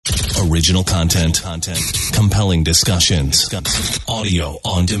Original content, compelling discussions, audio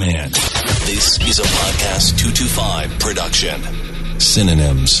on demand. This is a Podcast 225 production.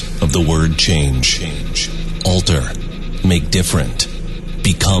 Synonyms of the word change. Alter, make different,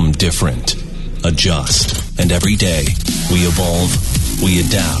 become different, adjust. And every day, we evolve, we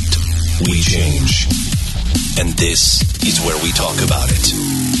adapt, we change. And this is where we talk about it.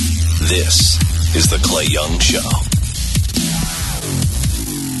 This is The Clay Young Show.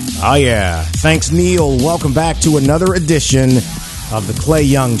 Oh, yeah. Thanks, Neil. Welcome back to another edition of The Clay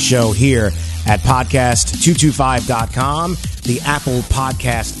Young Show here at podcast225.com, the Apple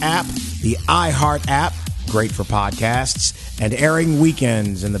Podcast app, the iHeart app, great for podcasts, and airing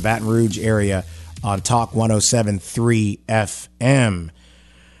weekends in the Baton Rouge area on Talk 107.3 FM.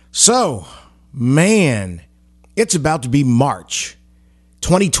 So, man, it's about to be March.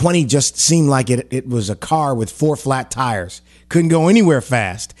 2020 just seemed like it was a car with four flat tires. Couldn't go anywhere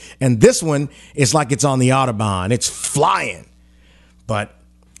fast. And this one is like it's on the Autobahn. It's flying. But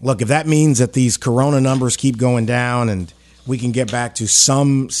look, if that means that these corona numbers keep going down and we can get back to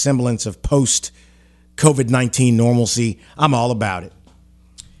some semblance of post-COVID-19 normalcy, I'm all about it.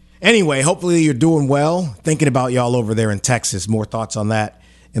 Anyway, hopefully you're doing well. Thinking about y'all over there in Texas. More thoughts on that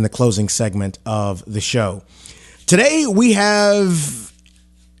in the closing segment of the show. Today we have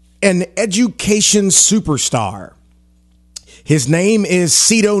an education superstar. His name is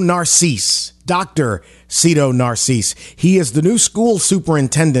Sito Narcisse, Dr. Sito Narcisse. He is the new school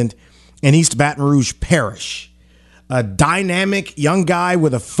superintendent in East Baton Rouge Parish. A dynamic young guy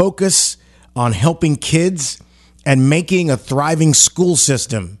with a focus on helping kids and making a thriving school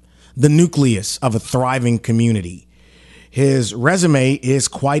system the nucleus of a thriving community. His resume is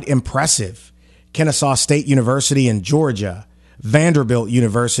quite impressive. Kennesaw State University in Georgia, Vanderbilt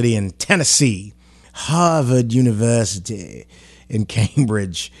University in Tennessee, Harvard University in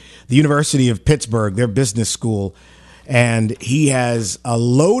Cambridge, the University of Pittsburgh, their business school. And he has a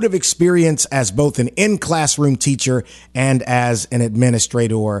load of experience as both an in-classroom teacher and as an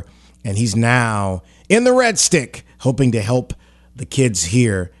administrator. And he's now in the Red Stick, hoping to help the kids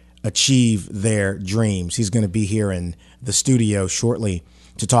here achieve their dreams. He's going to be here in the studio shortly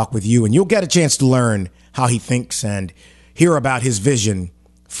to talk with you, and you'll get a chance to learn how he thinks and hear about his vision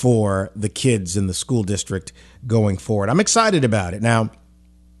for the kids in the school district going forward. I'm excited about it. Now,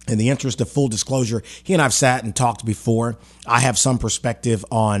 in the interest of full disclosure, he and I've sat and talked before. I have some perspective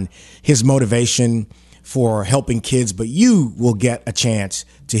on his motivation for helping kids, but you will get a chance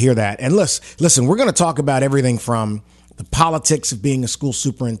to hear that. And listen, we're going to talk about everything from the politics of being a school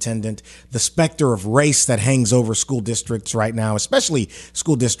superintendent, the specter of race that hangs over school districts right now, especially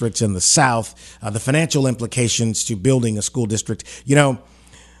school districts in the South, the financial implications to building a school district. You know,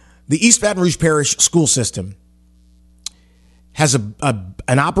 the East Baton Rouge Parish school system has an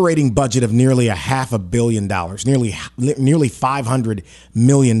operating budget of nearly $500 million, nearly $500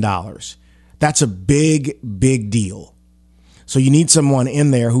 million. That's a big deal. So you need someone in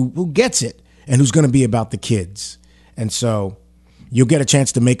there who gets it and who's going to be about the kids. And so you'll get a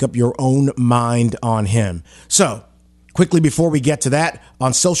chance to make up your own mind on him. So quickly before we get to that,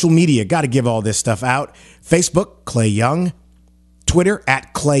 on social media, got to give all this stuff out. Facebook, Clay Young. Twitter,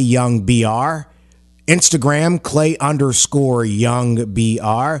 @ClayYoungBR. Instagram,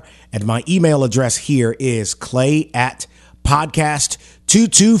 Clay_YoungBR. And my email address here is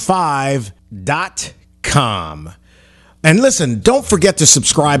clay@podcast225.com. And listen, don't forget to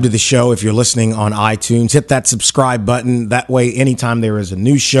subscribe to the show if you're listening on iTunes. Hit that subscribe button. That way, anytime there is a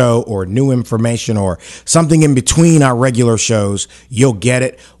new show or new information or something in between our regular shows, you'll get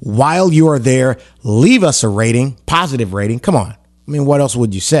it. While you are there, leave us a rating, positive rating. Come on. I mean, what else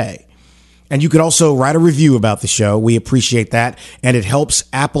would you say? And you could also write a review about the show. We appreciate that. And it helps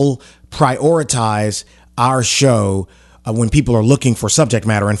Apple prioritize our show when people are looking for subject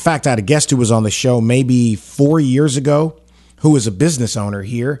matter. In fact, I had a guest who was on the show maybe 4 years ago who was a business owner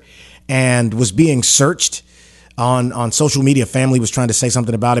here and was being searched on social media. Family was trying to say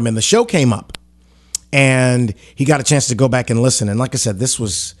something about him, and the show came up. And he got a chance to go back and listen. And like I said, this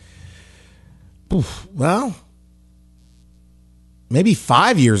was, maybe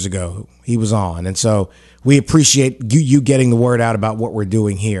 5 years ago he was on. And so we appreciate you getting the word out about what we're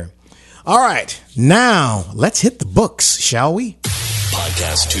doing here. All right, now let's hit the books, shall we?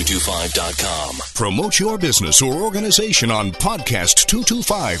 Podcast225.com. Promote your business or organization on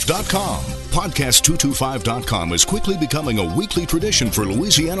Podcast225.com. Podcast225.com is quickly becoming a weekly tradition for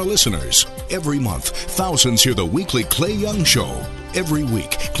Louisiana listeners. Every month, thousands hear the weekly Clay Young Show. Every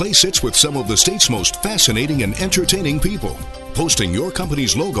week, Clay sits with some of the state's most fascinating and entertaining people. Posting your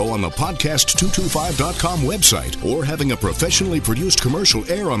company's logo on the podcast225.com website or having a professionally produced commercial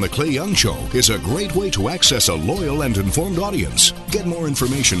air on The Clay Young Show is a great way to access a loyal and informed audience. Get more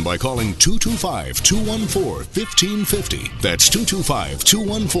information by calling 225-214-1550. That's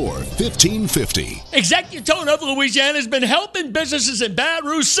 225-214-1550. Executone of Louisiana has been helping businesses in Baton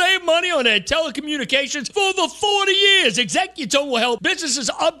Rouge save money on their telecommunications for over 40 years. Executone will help businesses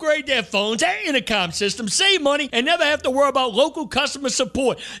upgrade their phones and intercom systems, save money, and never have to worry about local customer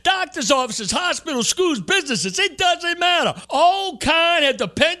support. Doctors' offices, hospitals, schools, businesses, it doesn't matter. All kind have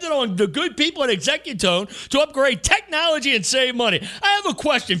depended on the good people at Executone to upgrade technology and save money. I have a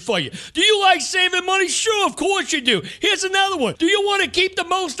question for you. Do you like saving money? Sure, of course you do. Here's another one. Do you want to keep the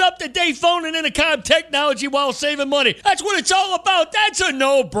most up-to-date phone and intercom technology while saving money? That's what it's all about. That's a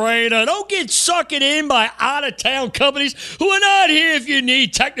no-brainer. Don't get sucked in by out-of-town companies who are not here if you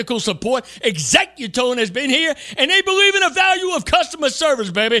need technical support. Executone has been here, and they believe in the value of customer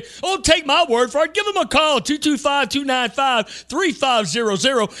service, baby. Don't take my word for it. Give them a call,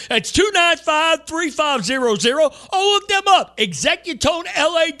 225-295-3500. That's 295-3500. Or look them up,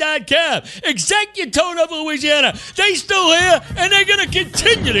 ExecutoneLA.com. Executone of Louisiana. They still here, and they're going to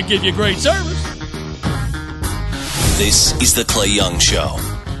continue to give you great service. This is The Clay Young Show.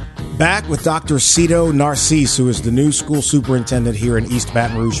 Back with Dr. Sito Narcisse, who is the new school superintendent here in East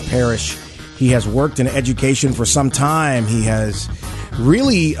Baton Rouge Parish. He has worked in education for some time. He has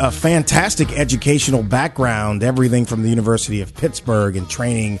really a fantastic educational background, everything from the University of Pittsburgh and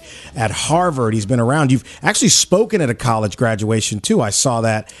training at Harvard. He's been around. You've actually spoken at a college graduation, too. I saw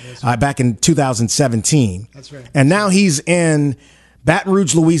that back in 2017. That's right. And now he's in Baton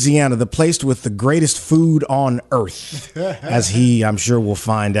Rouge, Louisiana, the place with the greatest food on earth, as he, I'm sure, will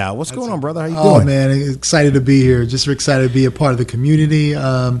find out. What's going on, brother? How you doing? Oh, man, excited to be here. Just excited to be a part of the community.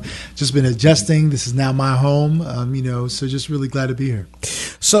 Just been adjusting. This is now my home, so just really glad to be here.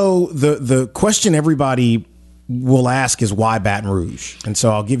 So the question everybody will ask is why Baton Rouge? And so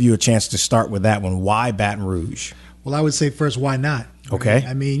I'll give you a chance to start with that one. Why Baton Rouge? Well, I would say first, why not? Okay.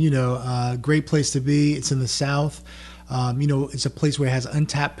 I mean, great place to be. It's in the South. It's a place where it has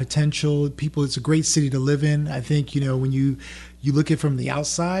untapped potential. It's a great city to live in. I think, when you look at it from the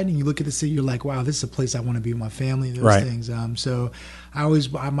outside and you look at the city, you're like, wow, this is a place I want to be with my family and those things. So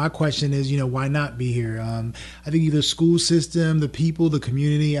my question is, why not be here? I think either school system, the people, the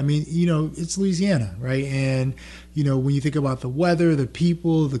community. I mean, it's Louisiana, right? And, when you think about the weather, the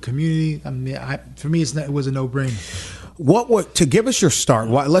people, the community, I mean, for me, it was a no-brainer. To give us your start?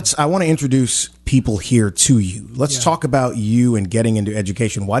 I want to introduce people here to you. Let's talk about you and getting into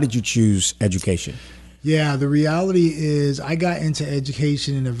education. Why did you choose education? Yeah, the reality is I got into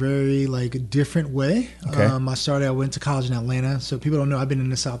education in a very different way. Okay. I went to college in Atlanta. So people don't know I've been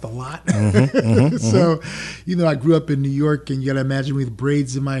in the South a lot. So, I grew up in New York, and you got to imagine with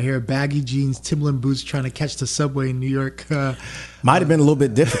braids in my hair, baggy jeans, Timberland boots, trying to catch the subway in New York. Might have been a little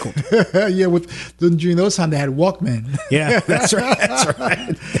bit difficult. Yeah, during those times they had Walkman. Yeah, that's right. That's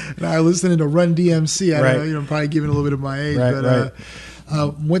right. And I listened to Run DMC. I Right. know, I'm probably giving a little bit of my age, Right.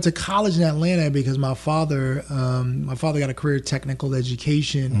 Went to college in Atlanta because my father got a career in technical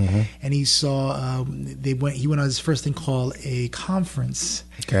education, and he saw he went on his first thing called a conference.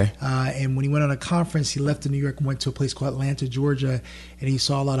 Okay. And when he went on a conference, he left in New York and went to a place called Atlanta, Georgia, and he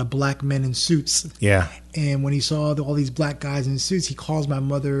saw a lot of black men in suits. Yeah. And when he saw all these black guys in suits, he calls my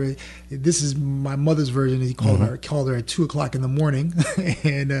mother. This is my mother's version. He called her at 2:00 in the morning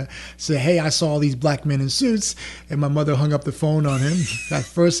and said, "Hey, I saw all these black men in suits." And my mother hung up the phone on him at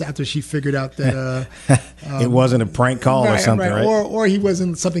first after she figured out that it wasn't a prank call or something, right? Or he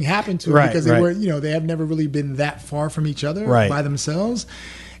wasn't. Something happened to him because they were, they have never really been that far from each other by themselves.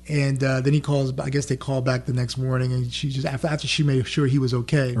 And then he calls. I guess they called back the next morning, and she just after she made sure he was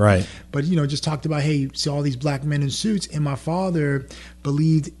okay. Right. But just talked about, hey, see all these black men in suits, and my father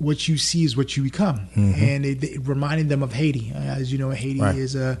believed what you see is what you become, and it reminded them of Haiti. As you know, Haiti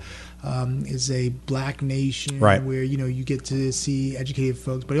is a black nation where you get to see educated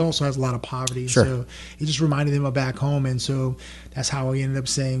folks, but it also has a lot of poverty. Sure. So it just reminded them of back home, and so that's how he ended up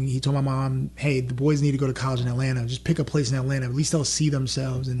saying. He told my mom, "Hey, the boys need to go to college in Atlanta. Just pick a place in Atlanta. At least they'll see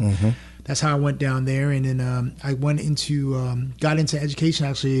themselves." And that's how I went down there, and then I got into education.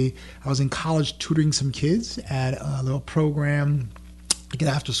 Actually, I was in college tutoring some kids at a little program, like an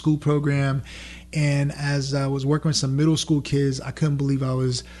after-school program. And as I was working with some middle school kids, I couldn't believe I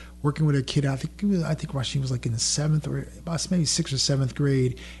was working with a kid. I think Rashid was like in the 7th or about maybe 6th or 7th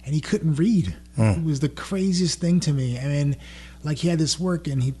grade, and he couldn't read. It was the craziest thing to me. I mean, he had this work,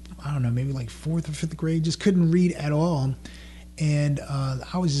 and maybe like 4th or 5th grade, just couldn't read at all. And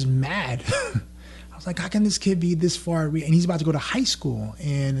I was just mad. I was like, how can this kid be this far? And he's about to go to high school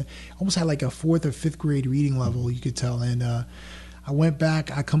and almost had like a 4th or 5th grade reading level, you could tell. And I went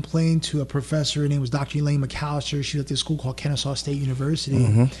back, I complained to a professor, her name was Dr. Elaine McAllister. She was at this school called Kennesaw State University.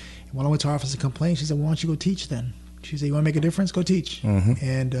 Mm-hmm. And when I went to her office to complain, she said, why don't you go teach then? She said, you want to make a difference? Go teach. Mm-hmm.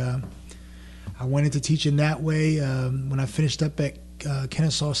 And I went into teaching that way. When I finished up at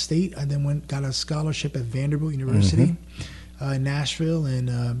Kennesaw State, I then got a scholarship at Vanderbilt University in Nashville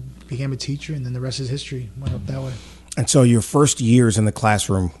and became a teacher, and then the rest is history. Went up that way. And so your first years in the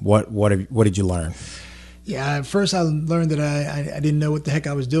classroom, what did you learn? Yeah, at first I learned that I didn't know what the heck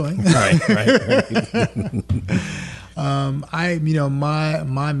I was doing. Right.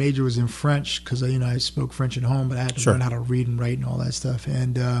 My major was in French because I spoke French at home, but I had to learn how to read and write and all that stuff.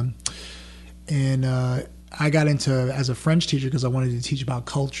 And I got into as a French teacher because I wanted to teach about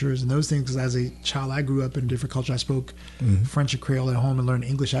cultures and those things. Because as a child, I grew up in a different culture. I spoke French and Creole at home and learned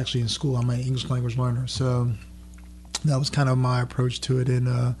English actually in school. I'm an English language learner, so that was kind of my approach to it. And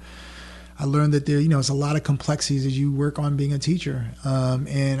I learned that it's a lot of complexities as you work on being a teacher.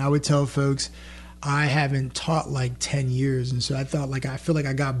 And I would tell folks, I haven't taught like 10 years. And so I feel like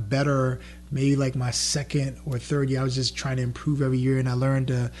I got better maybe like my 2nd or 3rd year. I was just trying to improve every year. And I learned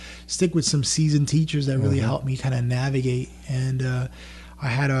to stick with some seasoned teachers that really helped me kind of navigate. And I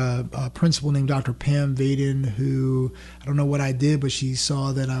had a principal named Dr. Pam Vaden who, I don't know what I did, but she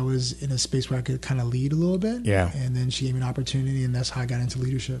saw that I was in a space where I could kind of lead a little bit. Yeah. And then she gave me an opportunity, and that's how I got into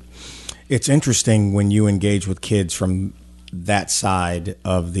leadership. It's interesting when you engage with kids from that side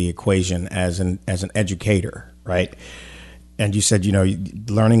of the equation as an educator, right? And you said,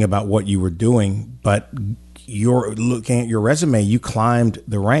 learning about what you were doing, but you're looking at your resume, you climbed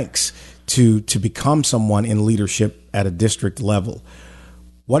the ranks to become someone in leadership at a district level.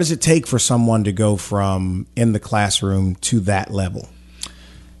 What does it take for someone to go from in the classroom to that level?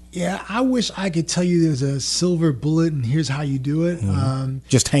 Yeah, I wish I could tell you there's a silver bullet and here's how you do it.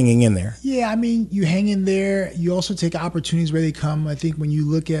 Just hanging in there. Yeah, I mean, you hang in there. You also take opportunities where they come. I think when you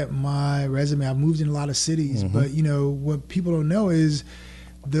look at my resume, I've moved in a lot of cities. But, what people don't know is,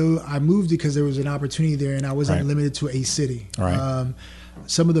 though I moved because there was an opportunity there and I wasn't limited to a city. Right.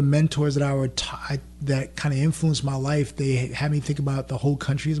 Some of the mentors that that kind of influenced my life, they had me think about the whole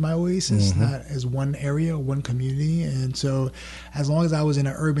country as my oasis, not as one area or one community. And so as long as I was in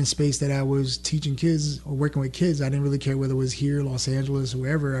an urban space that I was teaching kids or working with kids, I didn't really care whether it was here, Los Angeles,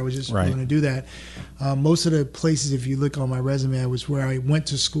 wherever. I was just willing to do that. Most of the places, if you look on my resume, was where I went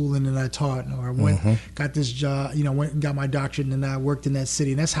to school and then I taught, or I went, got this job, went and got my doctorate and then I worked in that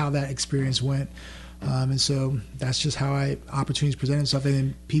city. And that's how that experience went. And so that's just how opportunities presented themselves, and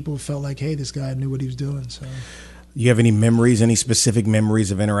then people felt like, hey, this guy knew what he was doing. So, you have any specific memories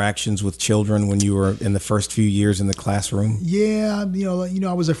of interactions with children when you were in the first few years in the classroom? Yeah,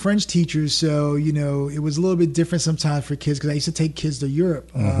 I was a French teacher, so it was a little bit different sometimes for kids because I used to take kids to Europe,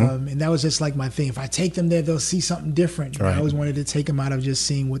 and that was just like my thing. If I take them there, they'll see something different. I always wanted to take them out of just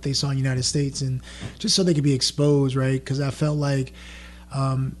seeing what they saw in the United States, and just so they could be exposed, right? Because I felt like.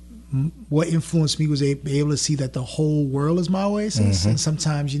 What influenced me was be able to see that the whole world is my oasis. And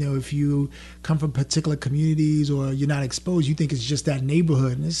sometimes, if you come from particular communities or you're not exposed, you think it's just that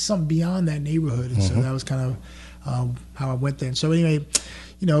neighborhood. And there's something beyond that neighborhood. And so that was kind of how I went there. And so anyway,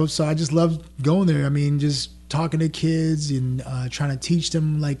 so I just loved going there. I mean, just talking to kids and trying to teach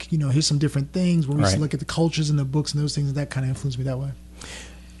them, like, here's some different things. When we used to look at the cultures and the books and those things, that kind of influenced me that way.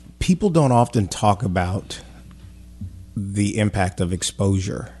 People don't often talk about the impact of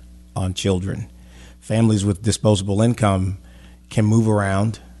exposure on children. Families with disposable income can move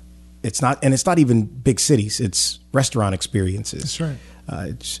around. It's not even big cities. It's restaurant experiences. That's right.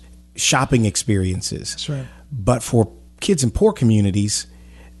 It's shopping experiences. That's right. But for kids in poor communities,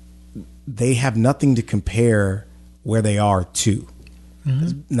 they have nothing to compare where they are to.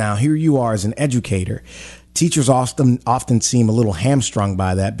 Now, here you are as an educator. Teachers often seem a little hamstrung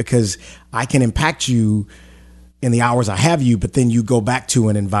by that because I can impact you in the hours I have you, but then you go back to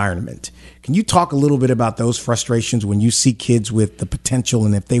an environment. Can you talk a little bit about those frustrations when you see kids with the potential,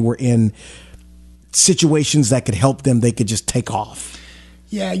 and if they were in situations that could help them, they could just take off?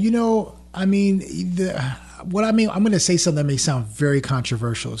 Yeah, I'm going to say something that may sound very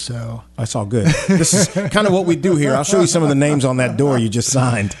controversial. So that's all good. This is kind of what we do here. I'll show you some of the names on that door you just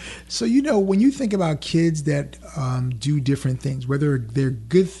signed. So, when you think about kids that do different things, whether they're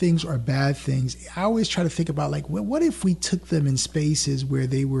good things or bad things, I always try to think about, like, what if we took them in spaces where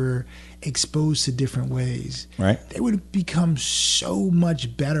they were exposed to different ways? Right. They would become so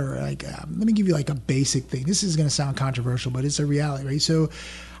much better. Like, let me give you like a basic thing. This is going to sound controversial, but it's a reality, right? So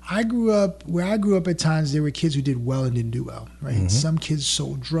I grew up at times there were kids who did well and didn't do well, right? Some kids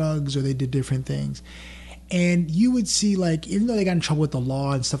sold drugs or they did different things. And you would see, like, even though they got in trouble with the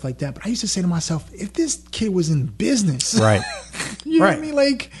law and stuff like that, but I used to say to myself, if this kid was in business, right, you know what I mean?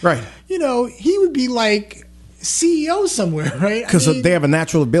 Like, right, you know, he would be like CEO somewhere, right? Because they have a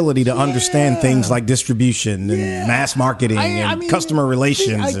natural ability to understand things like distribution and mass marketing and customer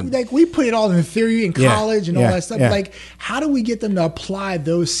relations. Like we put it all in theory in college and all that stuff. Like, how do we get them to apply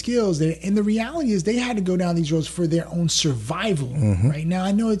those skills? And the reality is they had to go down these roads for their own survival, right? Now,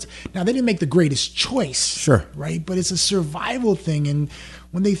 I know they didn't make the greatest choice, sure, right? But it's a survival thing. And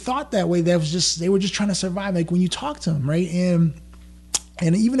when they thought that way, they were just trying to survive. Like when you talk to them, right?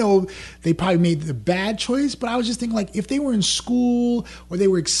 And even though they probably made the bad choice, but I was just thinking, like, if they were in school or they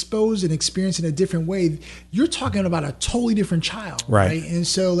were exposed and experienced in a different way, you're talking about a totally different child, right? And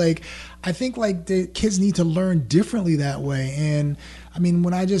so, like, I think, like, the kids need to learn differently that way. And I mean,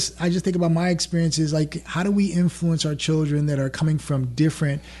 when I just think about my experiences, like, how do we influence our children that are coming from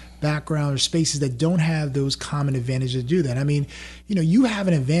different background or spaces that don't have those common advantages to do that? I mean, you know, you have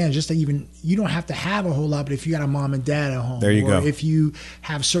an advantage just that you don't have to have a whole lot, but if you got a mom and dad at home, there you go. If you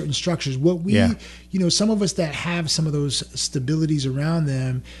have certain structures, you know, some of us that have some of those stabilities around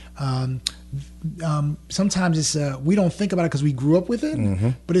them, sometimes it's we don't think about it because we grew up with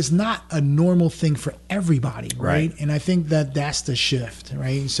it, but it's not a normal thing for everybody, right? And I think that's the shift,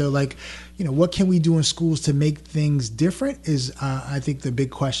 right? So, like, you know, what can we do in schools to make things different is, I think, the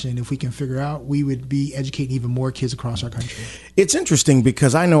big question. If we can figure out, we would be educating even more kids across our country. It's interesting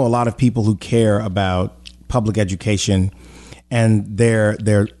because I know a lot of people who care about public education, and they're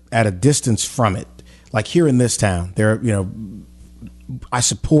at a distance from it. Like here in this town, I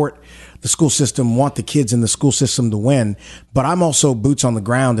support the school system, want the kids in the school system to win, but I'm also boots on the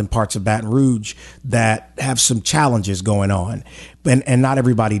ground in parts of Baton Rouge that have some challenges going on, and not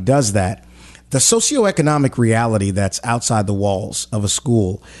everybody does that. The socioeconomic reality that's outside the walls of a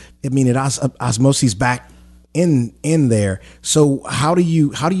school, I mean, it osmosis back in there. So how do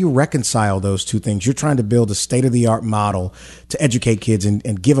you reconcile those two things? You're trying to build a state-of-the-art model to educate kids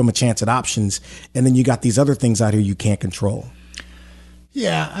and give them a chance at options, and then you got these other things out here you can't control.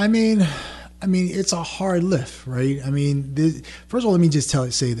 Yeah, I mean, it's a hard lift, right? I mean, first of all, let me just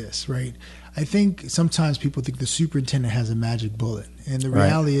say this, right? I think sometimes people think the superintendent has a magic bullet. And the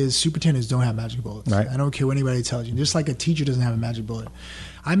reality is superintendents don't have magic bullets. Right. I don't care what anybody tells you. Just like a teacher doesn't have a magic bullet.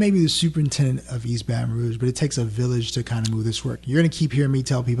 I may be the superintendent of East Baton Rouge, but it takes a village to kind of move this work. You're going to keep hearing me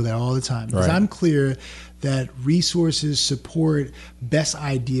tell people that all the time. Because I'm clear that resources, support, best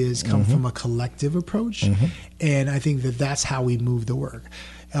ideas come from a collective approach. And I think that that's how we move the work.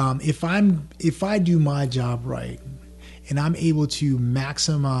 If I do my job right, and I'm able to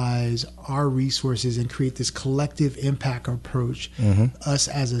maximize our resources and create this collective impact approach, us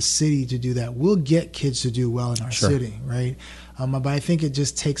as a city to do that, we'll get kids to do well in our city, right? But I think it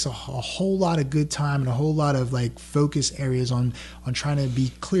just takes a whole lot of good time and a whole lot of like focus areas on trying to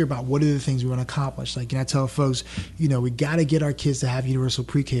be clear about what are the things we want to accomplish. Like, and I tell folks, you know, we got to get our kids to have universal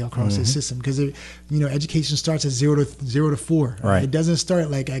pre-K across the system, because education starts at 0 to 4. Right? It doesn't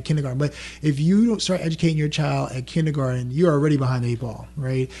start like at kindergarten. But if you don't start educating your child at kindergarten, you're already behind the 8 ball,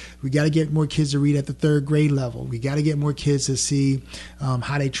 right? We got to get more kids to read at the 3rd grade level. We got to get more kids to see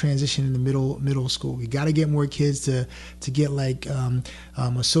how they transition in the middle school. We got to get more kids to get like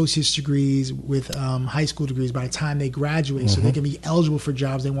associate's degrees with high school degrees by the time they graduate, so they can be eligible for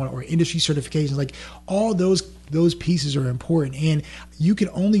jobs they want, or industry certifications. Like, all those pieces are important, and you can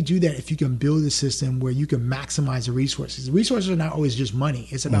only do that if you can build a system where you can maximize the resources. The resources are not always just money.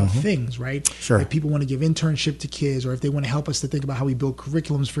 It's about things, right? Sure. If people want to give internship to kids, or if they want to help us to think about how we build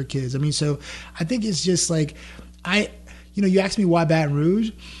curriculums for kids. I mean, so I think it's just like, you asked me why Baton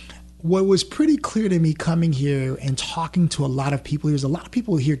Rouge. What was pretty clear to me coming here and talking to a lot of people, there's a lot of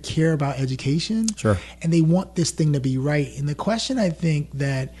people here care about education, and they want this thing to be right. And the question I think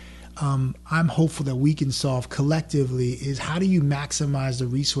that I'm hopeful that we can solve collectively is, how do you maximize the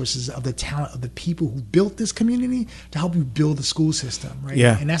resources of the talent of the people who built this community to help you build the school system, right?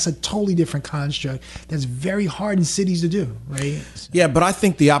 Yeah. And that's a totally different construct that's very hard in cities to do, right? So. Yeah, but I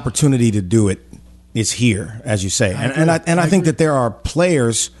think the opportunity to do it is here, as you say. I think that there are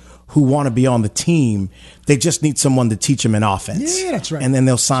players who want to be on the team. They just need someone to teach them an offense. Yeah, that's right. And then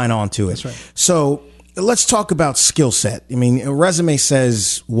they'll sign on to it. That's right. So let's talk about skill set. I mean, a resume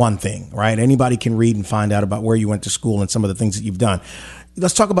says one thing, right? Anybody can read and find out about where you went to school and some of the things that you've done.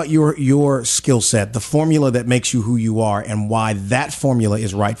 Let's talk about your skill set, the formula that makes you who you are, and why that formula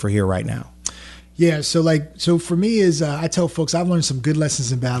is right for here right now. Yeah, so for me is I tell folks I've learned some good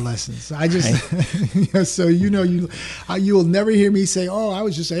lessons and bad lessons. I just you will never hear me say, "Oh, I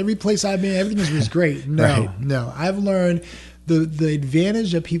was just every place I've been, everything was great." No. I've learned the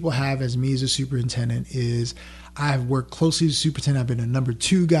advantage that people have as me as a superintendent is I've worked closely with the superintendent. I've been a number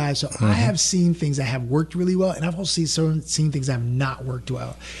 2 guy. So I have seen things that have worked really well. And I've also seen things that have not worked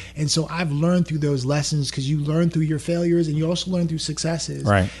well. And so I've learned through those lessons because you learn through your failures and you also learn through successes.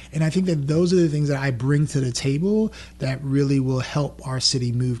 Right. And I think that those are the things that I bring to the table that really will help our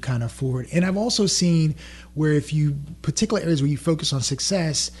city move kind of forward. And I've also seen where if you particular areas where you focus on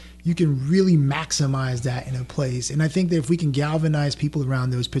success, you can really maximize that in a place. And I think that if we can galvanize people around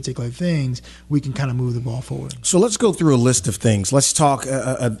those particular things, we can kind of move the ball forward. So let's go through a list of things. Let's talk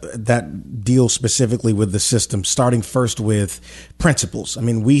that deal specifically with the system, starting first with principals. I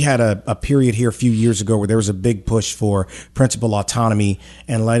mean, we had a period here a few years ago where there was a big push for principal autonomy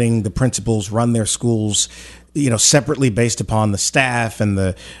and letting the principals run their schools, separately based upon the staff and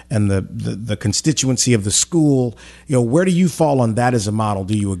the constituency of the school. Where do you fall on that as a model?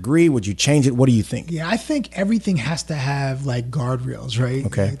 Do you agree? Would you change it? What do you think? Yeah, I think everything has to have like guardrails, right?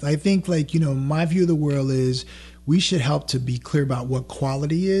 Okay. I think my view of the world is we should help to be clear about what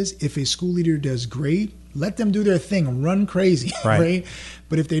quality is. If a school leader does great, let them do their thing and run crazy, right?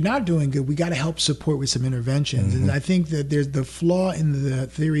 But if they're not doing good, we got to help support with some interventions. And I think that there's the flaw in the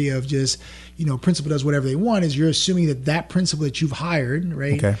theory of just, principal does whatever they want is you're assuming that principal that you've hired,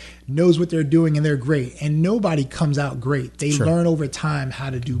 right, knows what they're doing and they're great. And nobody comes out great. They learn over time how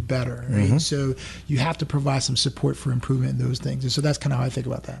to do better, right? So you have to provide some support for improvement in those things. And so that's kind of how I think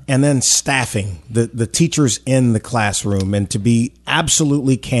about that. And then staffing, the teachers in the classroom. And to be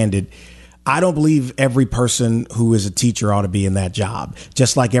absolutely candid, I don't believe every person who is a teacher ought to be in that job.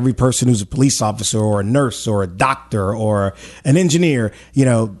 Just like every person who's a police officer or a nurse or a doctor or an engineer,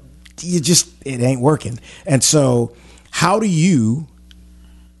 it ain't working. And so how do you,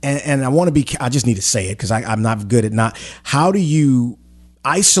 and I just need to say it because I'm not good at how do you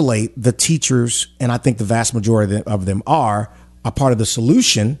isolate the teachers, and I think the vast majority of them are a part of the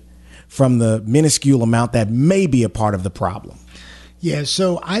solution from the minuscule amount that may be a part of the problem? Yeah,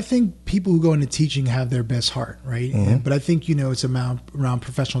 so I think people who go into teaching have their best heart, right? But I think, it's around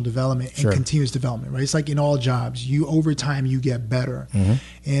professional development and continuous development, right? It's like in all jobs, over time, you get better.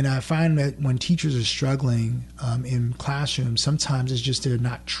 And I find that when teachers are struggling in classrooms, sometimes it's just they're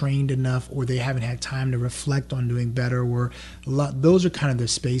not trained enough or they haven't had time to reflect on doing better, or those are kind of their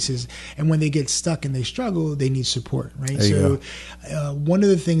spaces. And when they get stuck and they struggle, they need support, right? So one of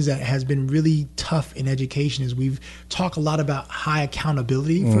the things that has been really tough in education is we've talked a lot about high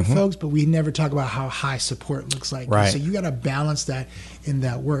accountability for folks, but we never talk about how high support looks like. Right. So you got to balance that in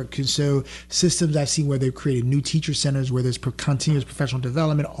that work. And so systems I've seen where they've created new teacher centers where there's continuous professional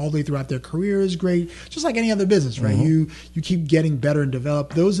development all the way throughout their career is great, just like any other business, right? You keep getting better and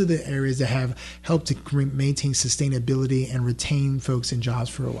develop. Those are the areas that have helped to maintain sustainability and retain folks in jobs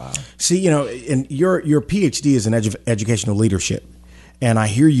for a while. See, and your PhD is in educational leadership. And I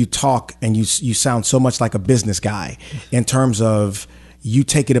hear you talk and you sound so much like a business guy in terms of you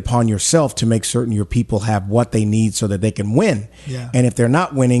take it upon yourself to make certain your people have what they need so that they can win. Yeah. And if they're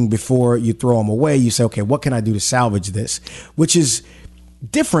not winning, before you throw them away, you say, okay, what can I do to salvage this? Which is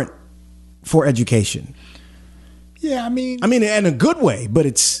different for education. Yeah, I mean, in a good way, but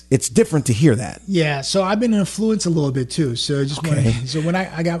it's different to hear that. Yeah, so I've been influenced a little bit too. So when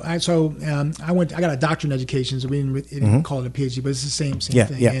I got a doctorate in education, so we didn't call it a PhD, but it's the same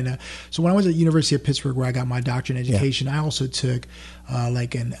thing. Yeah. And so when I was at the University of Pittsburgh, where I got my doctorate in education, I also took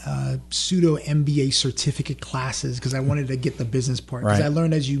pseudo MBA certificate classes because I wanted to get the business part. Because I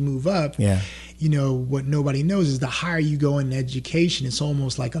learned as you move up, what nobody knows is the higher you go in education, it's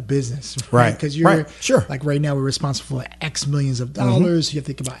almost like a business, right? Because you're like right now we're responsible for X millions of dollars. So you have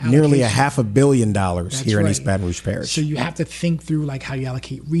to think about nearly $500 million here in East Baton Rouge Parish. So you have to think through like how you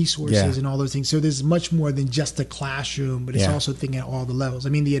allocate resources and all those things. So there's much more than just the classroom, but it's also thinking at all the levels. I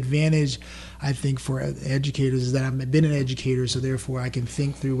mean, the advantage I think for educators is that I've been an educator, so therefore I can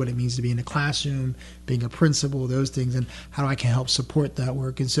think through what it means to be in a classroom, being a principal, those things, and how I can help support that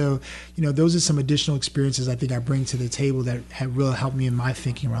work. And so, those are some additional experiences I think I bring to the table that have really helped me in my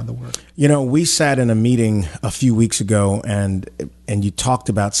thinking around the work. We sat in a meeting a few weeks ago and you talked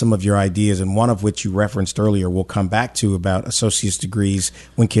about some of your ideas, and one of which you referenced earlier we'll come back to about associate's degrees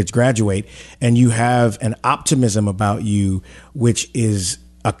when kids graduate. And you have an optimism about you, which is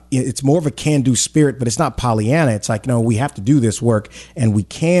it's more of a can-do spirit, but it's not Pollyanna. It's like, no, we have to do this work and we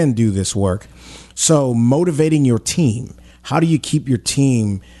can do this work. So motivating your team, how do you keep your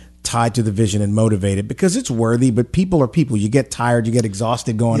team tied to the vision and motivated, because it's worthy, but people are people. You get tired, you get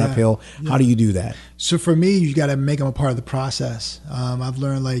exhausted going uphill. How do you do that? So for me, you got to make them a part of the process. I've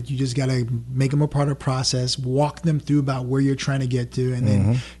learned, like, you just got to make them a part of the process, walk them through about where you're trying to get to, and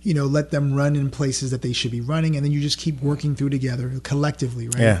then, let them run in places that they should be running. And then you just keep working through together collectively,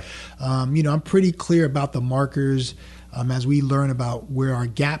 right? Yeah. I'm pretty clear about the markers as we learn about where our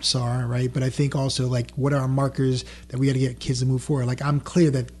gaps are, right? But I think also, like, what are our markers that we got to get kids to move forward? Like, I'm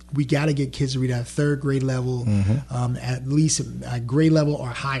clear that we got to get kids to read at third grade level, at least at grade level or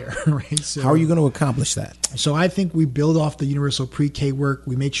higher, right? So, how are you going to accomplish that? So I think we build off the universal pre-K work.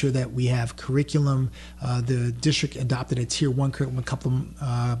 We make sure that we have curriculum. The district adopted a tier 1 curriculum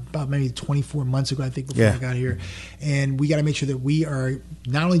about maybe 24 months ago, I think, before I got here. And we got to make sure that we are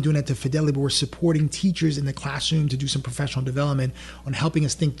not only doing that to fidelity, but we're supporting teachers in the classroom to do some professional development on helping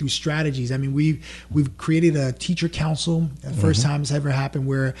us think through strategies. I mean, we've created a teacher council, the first time it's ever happened,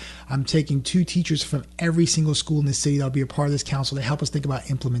 where I'm taking 2 teachers from every single school in the city that'll be a part of this council to help us think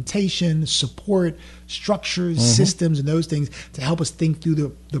about implementation, support, structures, systems, and those things to help us think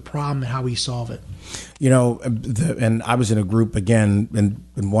through the problem and how we solve it. And I was in a group again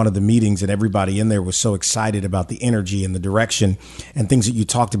in one of the meetings, and everybody in there was so excited about the energy and the direction and things that you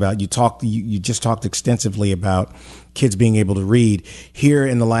talked about. You just talked extensively about kids being able to read. Here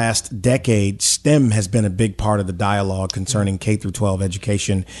in the last decade, STEM has been a big part of the dialogue concerning K through 12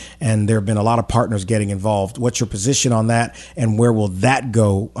 education, and there have been a lot of partners getting involved. What's your position on that, and where will that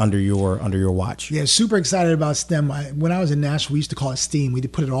go under your watch? Yeah, super excited about STEM. When I was in Nashville, we used to call it STEAM. We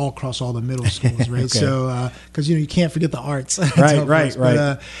put it all across all the middle schools, right? Okay. So, because you can't forget the arts.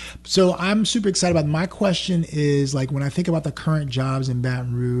 Right. So I'm super excited about it. My question is, like, when I think about the current jobs in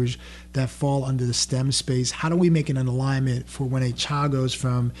Baton Rouge that fall under the STEM space, how do we make an alignment for when a child goes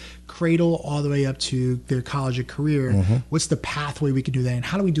from cradle all the way up to their college or career? What's the pathway we can do that, and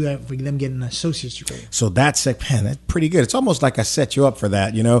how do we do that for them getting an associate's degree? So that's pretty good. It's almost like I set you up for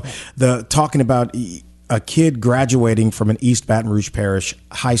that. The talking about a kid graduating from an East Baton Rouge Parish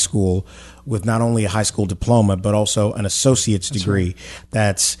high school with not only a high school diploma, but also an associate's degree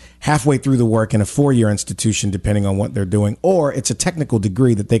that's halfway through the work in a 4-year institution, depending on what they're doing, or it's a technical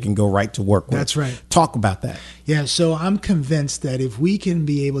degree that they can go right to work with. That's right. Talk about that. Yeah, so I'm convinced that if we can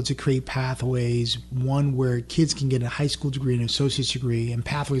be able to create pathways, one where kids can get a high school degree and an associate's degree, and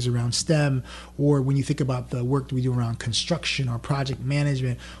pathways around STEM, or when you think about the work that we do around construction or project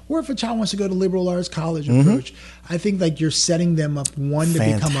management, or if a child wants to go to liberal arts college approach, I think, like, you're setting them up, one, to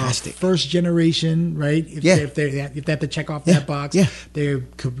become a first generation, right? If they have to check off that box, they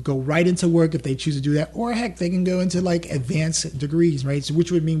could go right into work if they choose to do that, or heck, they can go into, like, advanced degrees, right? So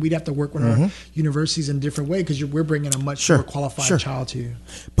which would mean we'd have to work with our universities in a different way, because we're bringing a much more qualified child to you.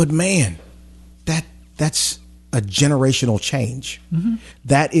 But man, that's a generational change.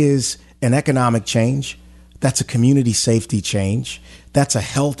 That is an economic change. That's a community safety change. That's a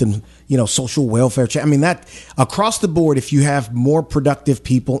health and social welfare change. I mean, that across the board, if you have more productive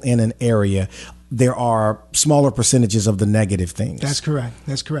people in an area, there are smaller percentages of the negative things. That's correct.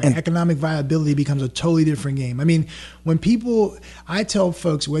 And economic viability becomes a totally different game. I mean, I tell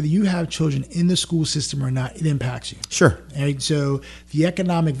folks, whether you have children in the school system or not, it impacts you. Sure. Right? So the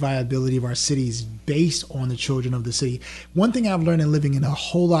economic viability of our city is based on the children of the city. One thing I've learned in living in a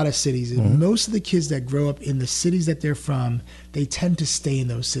whole lot of cities is most of the kids that grow up in the cities that they're from, they tend to stay in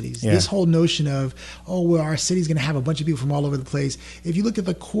those cities. Yeah. This whole notion of, our city's going to have a bunch of people from all over the place. If you look at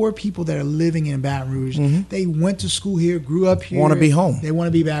the core people that are living in Baton Rouge, they went to school here, grew up here. Want to be home. They want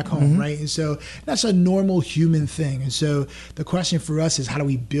to be back home, right? And so that's a normal human thing. And so the question for us is, how do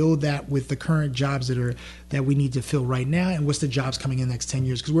we build that with the current jobs that we need to fill right now, and what's the jobs coming in the next 10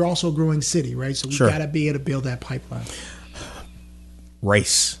 years? Because we're also a growing city, right? So we got to be able to build that pipeline.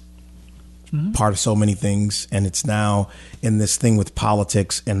 Race. Part of so many things, and it's now in this thing with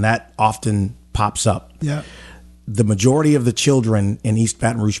politics, and that often pops up. Yeah. The majority of the children in East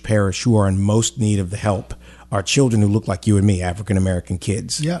Baton Rouge Parish who are in most need of the help are children who look like you and me, African American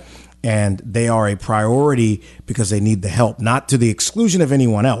kids. Yeah. And they are a priority because they need the help, not to the exclusion of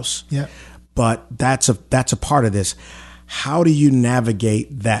anyone else. Yeah. But that's a part of this. How do you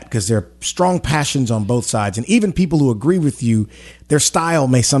navigate that? Because there are strong passions on both sides, and even people who agree with you, their style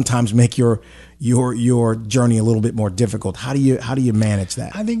may sometimes make your journey a little bit more difficult. How do you manage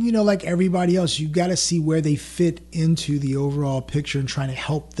that? I think, like everybody else, you got to see where they fit into the overall picture and trying to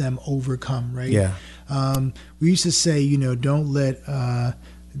help them overcome, right? Yeah. We used to say, don't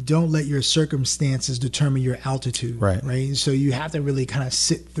let your circumstances determine your altitude, right? And so you have to really kind of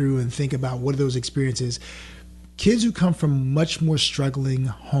sit through and think about what are those experiences. kids who come from much more struggling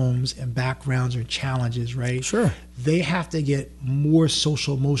homes and backgrounds or challenges, right? Sure. They have to get more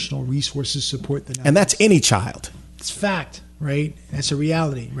social, emotional resources, support than others. And that's any child. It's fact, right? That's a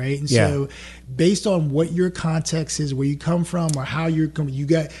reality, right? And Yeah. so based on what your context is, where you come from or how you're coming, you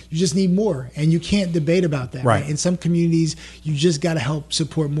just need more, and you can't debate about that. Right. In some communities, you just got to help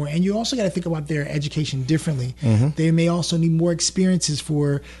support more. And you also got to think about their education differently. They may also need more experiences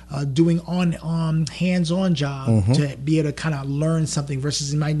for doing hands-on job to be able to kind of learn something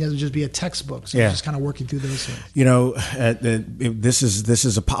versus it might never just be a textbook. So just kind of working through those things. You know, this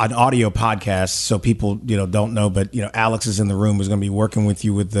is an audio podcast, so people don't know, but Alex is in the room, is going to be working with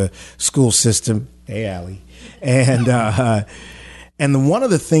you with the school system. Hey, Allie, and one of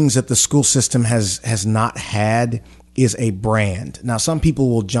the things that the school system has not had is a brand. Now, some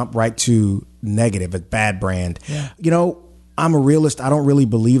people will jump right to negative, a bad brand. Yeah. I'm a realist. I don't really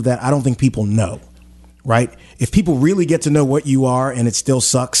believe that. I don't think people know, right? If people really get to know what you are and it still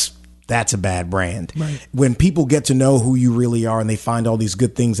sucks, that's a bad brand. Right. When people get to know who you really are and they find all these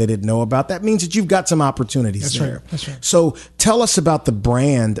good things they didn't know about, that means that you've got some opportunities That's there. right. That's right. So tell us about the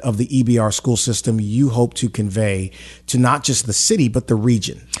brand of the EBR school system you hope to convey to not just the city, but the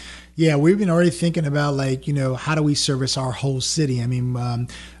region. Yeah, we've been already thinking about how do we service our whole city? I mean,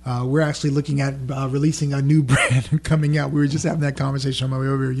 we're actually looking at releasing a new brand coming out. We were just having that conversation on my way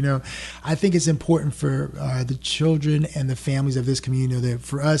over here. I think it's important for the children and the families of this community that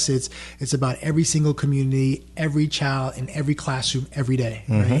for us, it's about every single community, every child in every classroom every day.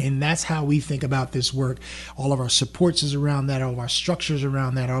 Right? And that's how we think about this work. All of our supports is around that, all of our structures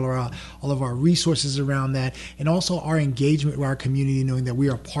around that, all of our resources around that, and also our engagement with our community, knowing that we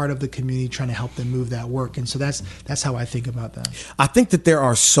are part of the community trying to help them move that work. And so that's how I think about that. I think that there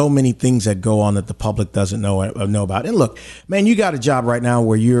are so many things that go on that the public doesn't know about. And look, man, you got a job right now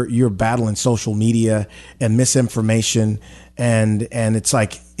where you're battling social media and misinformation, and it's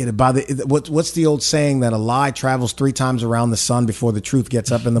like what's the old saying that a lie travels 3 times around the sun before the truth gets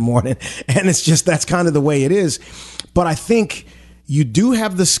up in the morning, and it's just that's kind of the way it is. But I think you do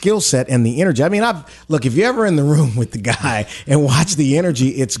have the skill set and the energy. I mean, look, if you're ever in the room with the guy and watch the energy,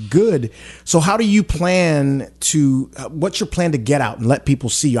 it's good. So how do you what's your plan to get out and let people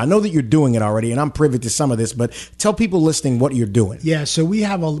see you? I know that you're doing it already, and I'm privy to some of this, but tell people listening what you're doing. Yeah, so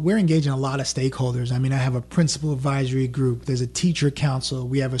we're engaging a lot of stakeholders. I mean, I have a principal advisory group. There's a teacher council.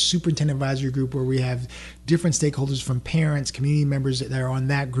 We have a superintendent advisory group where we have different stakeholders from parents, community members that are on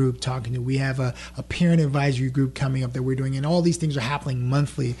that group talking to. We have a parent advisory group coming up that we're doing, and all these things are happening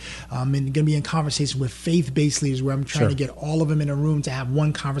monthly. And going to be in conversation with faith-based leaders where I'm trying to get all of them in a room to have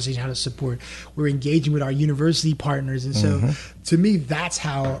one conversation how to support. We're engaging with our university partners, and so to me, that's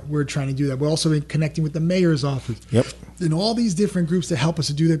how we're trying to do that. We're also connecting with the mayor's office. Yep. And all these different groups to help us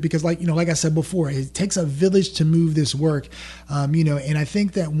to do that because, like I said before, it takes a village to move this work. And I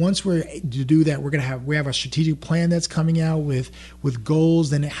think that once we're to do that, we have a strategic plan that's coming out with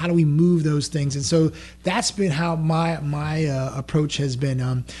goals. Then how do we move those things? And so that's been how my approach has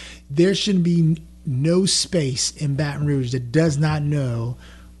been. There shouldn't be no space in Baton Rouge that does not know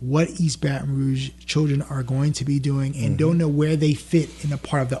what East Baton Rouge children are going to be doing and don't know where they fit in a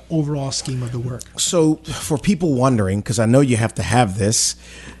part of the overall scheme of the work. So for people wondering, because I know you have to have this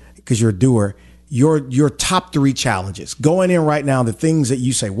because you're a doer, your top 3 challenges going in right now, the things that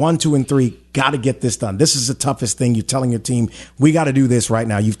you say 1, 2, and 3, got to get this done. This is the toughest thing. You're telling your team, we got to do this right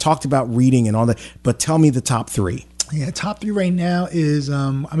now. You've talked about reading and all that, but tell me the top 3. Yeah, top 3 right now is,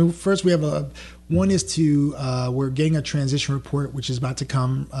 first we have one is we're getting a transition report, which is about to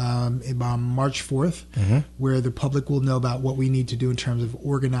come about March 4th, where the public will know about what we need to do in terms of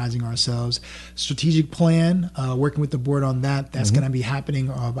organizing ourselves. Strategic plan, working with the board on that. That's going to be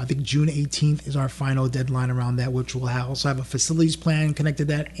happening. I think June 18th is our final deadline around that, which will also have a facilities plan connected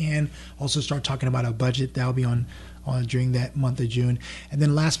to that and also start talking about a budget. That'll be on during that month of June. And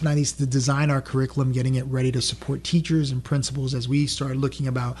then last but not least, to design our curriculum, getting it ready to support teachers and principals as we start looking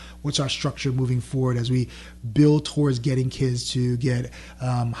about what's our structure moving forward as we build towards getting kids to get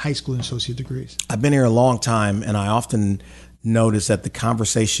high school and associate degrees. I've been here a long time, and I often notice that the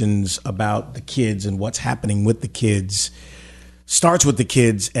conversations about the kids and what's happening with the kids starts with the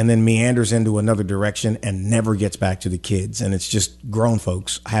kids and then meanders into another direction and never gets back to the kids. And it's just grown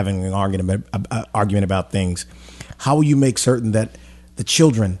folks having an argument about things. How will you make certain that the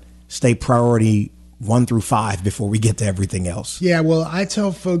children stay priority 1 through 5 before we get to everything else? Yeah, well, I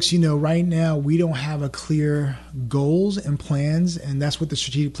tell folks, right now we don't have a clear goals and plans, and that's what the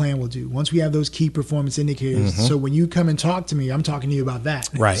strategic plan will do. Once we have those key performance indicators, so when you come and talk to me, I'm talking to you about that.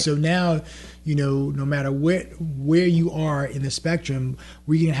 Right. So now no matter where you are in the spectrum,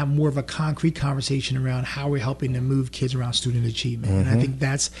 we're going to have more of a concrete conversation around how we're helping to move kids around student achievement. And I think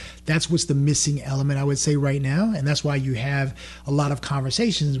that's what's the missing element, I would say, right now. And that's why you have a lot of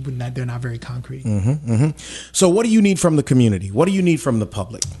conversations, but they're not very concrete. So what do you need from the community? What do you need from the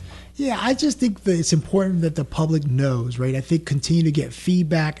public? Yeah, I just think that it's important that the public knows, right? I think continue to get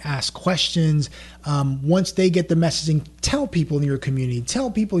feedback, ask questions. Once they get the messaging, tell people in your community, tell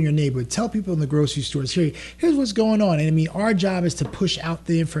people in your neighborhood, tell people in the grocery stores, here's what's going on. And I mean, our job is to push out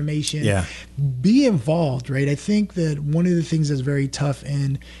the information, be involved, right? I think that one of the things that's very tough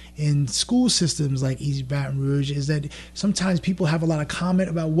in school systems like East Baton Rouge is that sometimes people have a lot of comment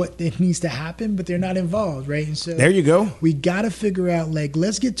about what needs to happen, but they're not involved, right? And so there you go. We got to figure out, like,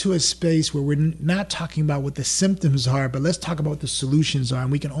 let's get to a space where we're not talking about what the symptoms are, but let's talk about what the solutions are.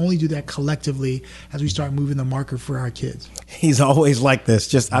 And we can only do that collectively as we start moving the marker for our kids. He's always like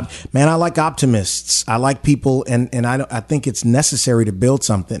this. I like optimists. I like people, and I think it's necessary to build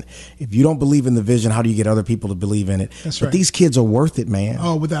something. If you don't believe in the vision, how do you get other people to believe in it? That's but right. These kids are worth it, man.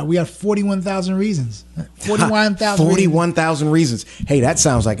 Oh, we have 41,000 reasons. 41,000 reasons. Hey, that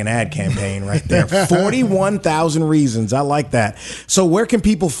sounds like an ad campaign right there. 41,000 reasons. I like that. So where can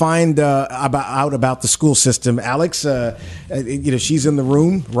people find out about the school system? Alex, she's in the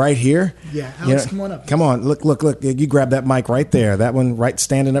room right here. Yeah, Alex, come on up. Come on. Look. You grab that mic right there. That one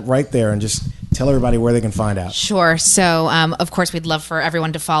standing up right there, and just tell everybody where they can find out. Sure. So, of course, we'd love for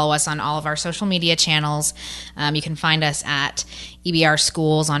everyone to follow us on all of our social media channels. You can find us at EBR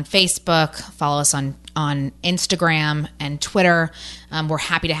Schools on Facebook. Follow us on Instagram and Twitter. We're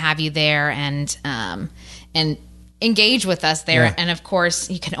happy to have you there and engage with us there. Yeah. And of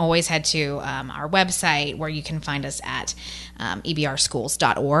course, you can always head to our website where you can find us at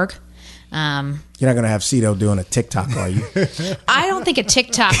ebrschools.org. You're not going to have Sito doing a TikTok, are you? I don't think a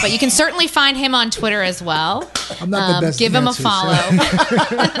TikTok, but you can certainly find him on Twitter as well. I'm not the best. Give him a follow.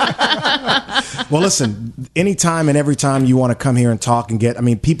 Well, listen, anytime and every time you want to come here and talk and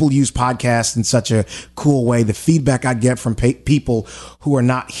people use podcasts in such a cool way. The feedback I get from people who are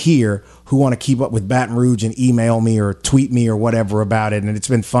not here, who want to keep up with Baton Rouge and email me or tweet me or whatever about it. And it's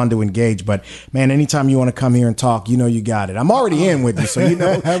been fun to engage. But, man, anytime you want to come here and talk, you got it. I'm already in with you, so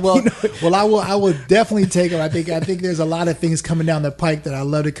Well, I will definitely take them. I think there's a lot of things coming down the pike that I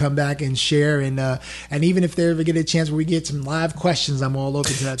love to come back and share. And even if they ever get a chance where we get some live questions, I'm all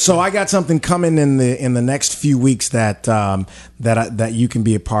open to that. So I got something coming in the next few weeks that you can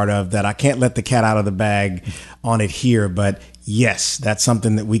be a part of, that I can't let the cat out of the bag on it here, but yes, that's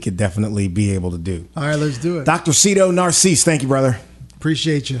something that we could definitely be able to do. All right, let's do it. Dr. Sito Narcisse, thank you, brother.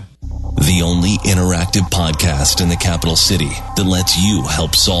 Appreciate you. The only interactive podcast in the capital city that lets you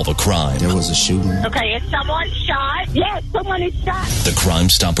help solve a crime. There was a shooting. Okay, is someone shot? Yes, someone is shot. The Crime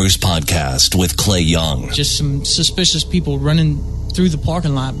Stoppers podcast with Clay Young. Just some suspicious people running through the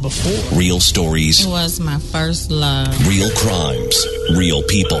parking lot before. Real stories. It was my first love. Real crimes. Real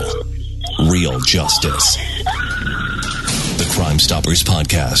people. Real justice. The Crime Stoppers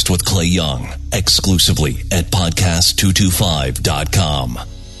podcast with Clay Young. Exclusively at podcast225.com.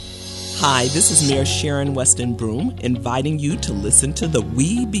 Hi, this is Mayor Sharon Weston Broom, inviting you to listen to the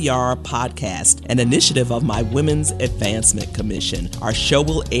We BR podcast, an initiative of my Women's Advancement Commission. Our show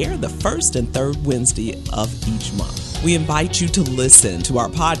will air the first and third Wednesday of each month. We invite you to listen to our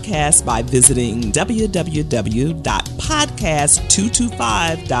podcast by visiting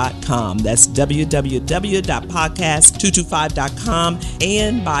www.podcast225.com. That's www.podcast225.com,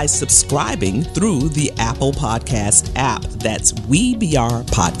 and by subscribing through the Apple Podcast app. That's We BR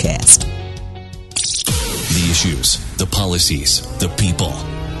Podcast. The issues, the policies, the people.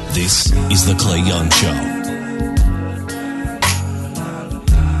 This is the Clay Young Show.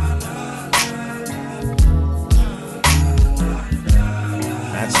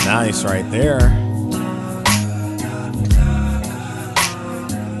 That's nice right there.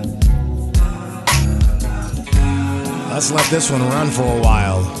 Let's let this one run for a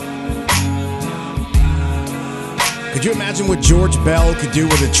while. Could you imagine what George Bell could do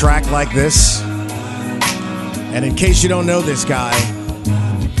with a track like this? And in case you don't know this guy,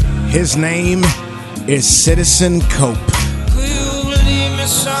 his name is Citizen Cope. Could you believe me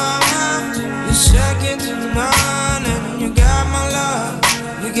somehow? You're second to none, and you got my love.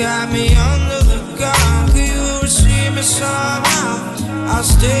 You got me under the gun. Could you receive me somehow? I'll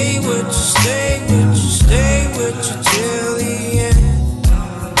stay with you, stay with you, stay with you till the end.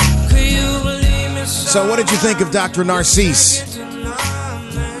 Could you believe me somehow? So what did you think of Dr. Narcisse?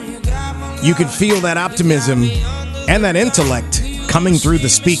 You could feel that optimism and that intellect coming through the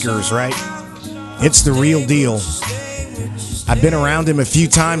speakers, right? It's the real deal. I've been around him a few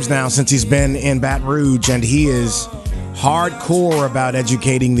times now since he's been in Baton Rouge, and he is hardcore about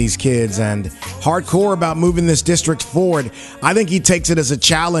educating these kids and hardcore about moving this district forward. I think he takes it as a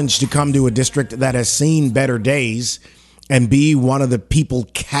challenge to come to a district that has seen better days and be one of the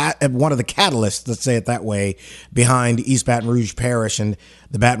one of the catalysts, let's say it that way, behind East Baton Rouge Parish and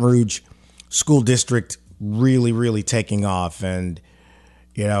the Baton Rouge School District really, really taking off. And,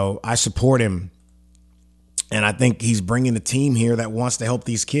 you know, I support him. And I think he's bringing a team here that wants to help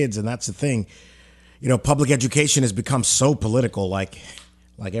these kids. And that's the thing. You know, public education has become so political, like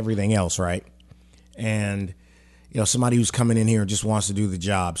everything else, right? And, you know, somebody who's coming in here just wants to do the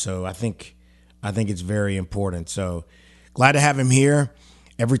job. So I think it's very important. So glad to have him here.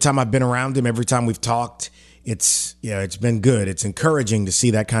 Every time I've been around him, every time we've talked, it's been good. It's encouraging to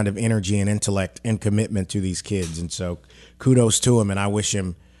see that kind of energy and intellect and commitment to these kids. And so kudos to him, and I wish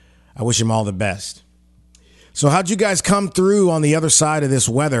him all the best. So how'd you guys come through on the other side of this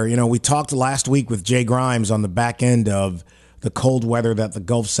weather? You know, we talked last week with Jay Grimes on the back end of the cold weather that the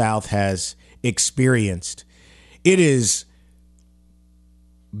Gulf South has experienced. It is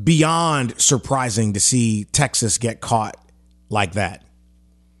beyond surprising to see Texas get caught like that,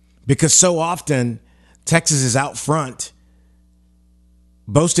 because so often Texas is out front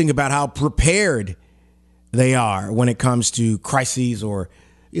boasting about how prepared they are when it comes to crises or,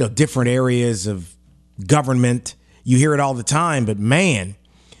 you know, different areas of government. You hear it all the time, but man,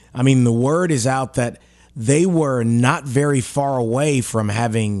 I mean, the word is out that they were not very far away from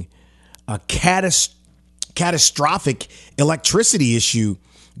having a catastrophic electricity issue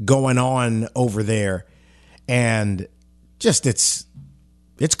going on over there. And just, it's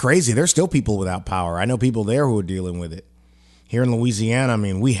crazy. There's still people without power. I know people there who are dealing with it. Here in Louisiana, I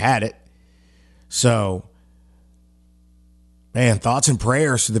mean, we had it. So, man, thoughts and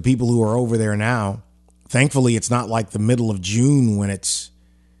prayers to the people who are over there now. Thankfully, it's not like the middle of June when it's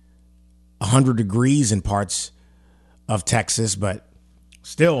 100 degrees in parts of Texas, but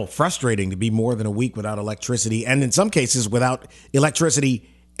still frustrating to be more than a week without electricity, and in some cases without electricity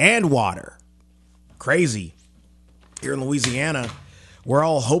and water. Crazy. Here in Louisiana, we're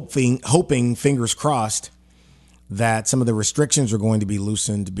all hoping, fingers crossed, that some of the restrictions are going to be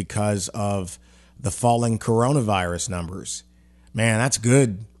loosened because of the falling coronavirus numbers. Man, that's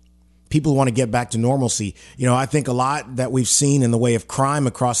good. People want to get back to normalcy. You know, I think a lot that we've seen in the way of crime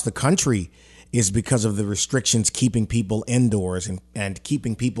across the country is because of the restrictions keeping people indoors and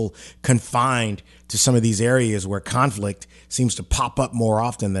keeping people confined to some of these areas where conflict seems to pop up more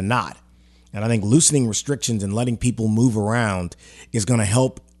often than not. And I think loosening restrictions and letting people move around is going to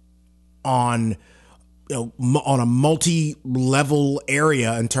help on a multi-level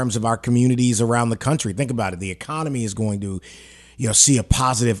area in terms of our communities around the country. Think about it. The economy is going to see a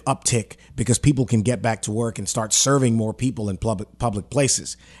positive uptick because people can get back to work and start serving more people in public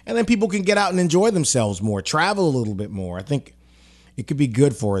places. And then people can get out and enjoy themselves more, travel a little bit more. I think it could be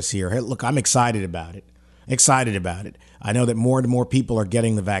good for us here. Hey, look, I'm excited about it. I know that more and more people are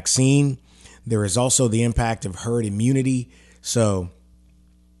getting the vaccine. There is also the impact of herd immunity. So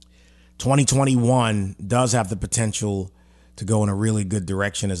 2021 does have the potential to go in a really good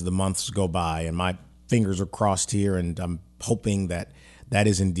direction as the months go by. And my fingers are crossed here, and I'm hoping that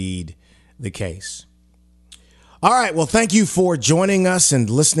is indeed the case. All right. Well, thank you for joining us and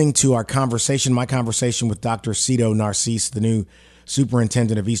listening to our conversation, my conversation with Dr. Sito Narcisse, the new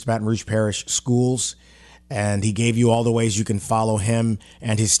superintendent of East Baton Rouge Parish Schools. And he gave you all the ways you can follow him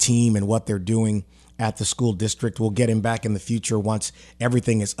and his team and what they're doing at the school district. We'll get him back in the future once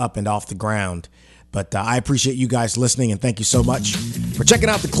everything is up and off the ground. But I appreciate you guys listening, and thank you so much for checking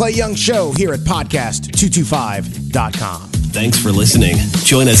out The Clay Young Show here at podcast225.com. Thanks for listening.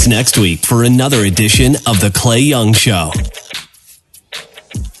 Join us next week for another edition of The Clay Young Show.